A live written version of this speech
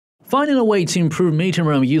Finding a way to improve meeting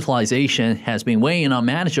room utilization has been weighing on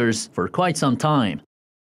managers for quite some time.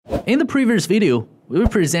 In the previous video, we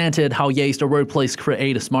presented how Yeastar Workplace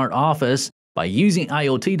create a smart office by using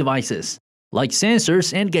IoT devices, like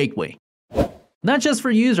sensors and gateway. Not just for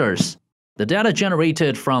users, the data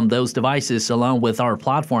generated from those devices along with our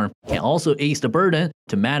platform can also ease the burden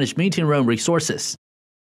to manage meeting room resources.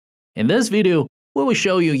 In this video, we will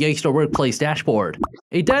show you Yeastar Workplace Dashboard,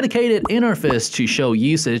 a dedicated interface to show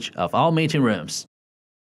usage of all meeting rooms.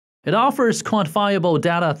 It offers quantifiable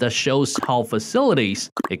data that shows how facilities,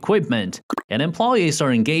 equipment, and employees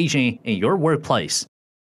are engaging in your workplace,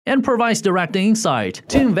 and provides direct insight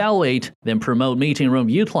to evaluate and promote meeting room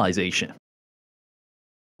utilization.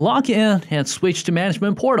 Log in and switch to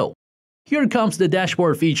Management Portal. Here comes the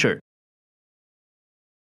dashboard feature.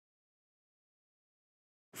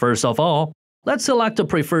 First of all, let's select a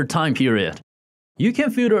preferred time period. You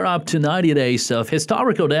can filter up to 90 days of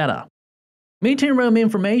historical data. Meeting room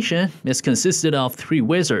information is consisted of 3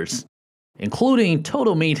 wizards, including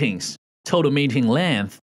total meetings, total meeting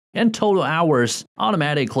length, and total hours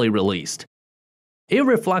automatically released. It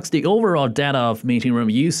reflects the overall data of meeting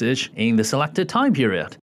room usage in the selected time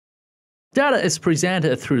period. Data is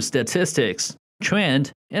presented through statistics,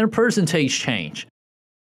 trend, and percentage change.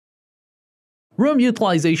 Room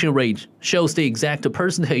utilization rate shows the exact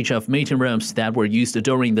percentage of meeting rooms that were used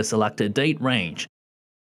during the selected date range.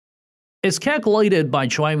 It's calculated by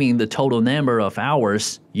driving the total number of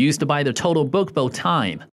hours used by the total bookable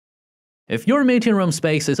time. If your meeting room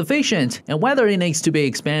space is sufficient and whether it needs to be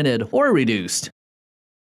expanded or reduced.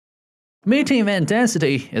 Maintainment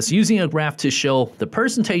Density is using a graph to show the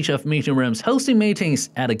percentage of meeting rooms hosting meetings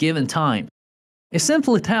at a given time. It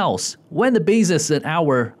simply tells when the busiest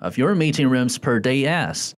hour of your meeting rooms per day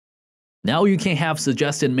is. Now you can have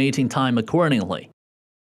suggested meeting time accordingly.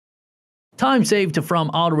 Time saved from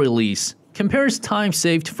auto-release compares time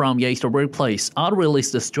saved from Yeastar Workplace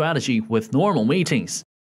auto-release strategy with normal meetings.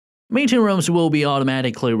 Meeting rooms will be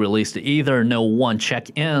automatically released either no one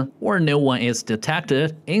check-in or no one is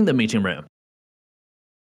detected in the meeting room.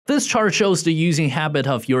 This chart shows the using habit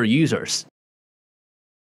of your users.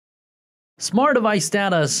 Smart Device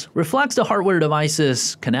Status reflects the hardware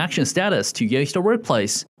device's connection status to Yeastar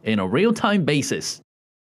Workplace in a real-time basis.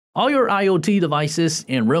 All your IoT devices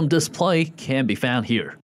and room display can be found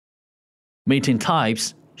here. Meeting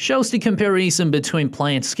Types shows the comparison between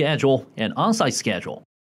planned schedule and on-site schedule.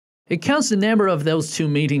 It counts the number of those 2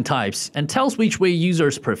 meeting types and tells which way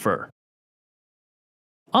users prefer.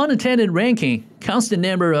 Unattended Ranking counts the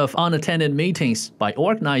number of unattended meetings by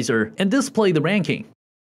organizer and display the ranking.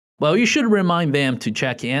 Well, you should remind them to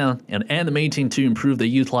check in and end the meeting to improve the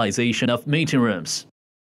utilization of meeting rooms.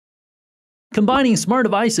 Combining smart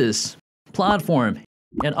devices, platform,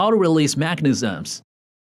 and auto-release mechanisms,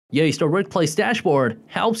 Yeastar Workplace Dashboard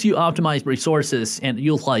helps you optimize resources and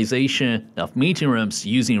utilization of meeting rooms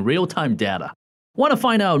using real-time data. Want to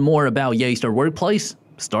find out more about Yeastar Workplace?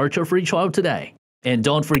 Start your free trial today. And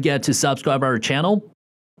don't forget to subscribe our channel.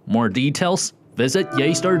 More details, visit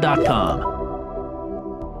yeastar.com.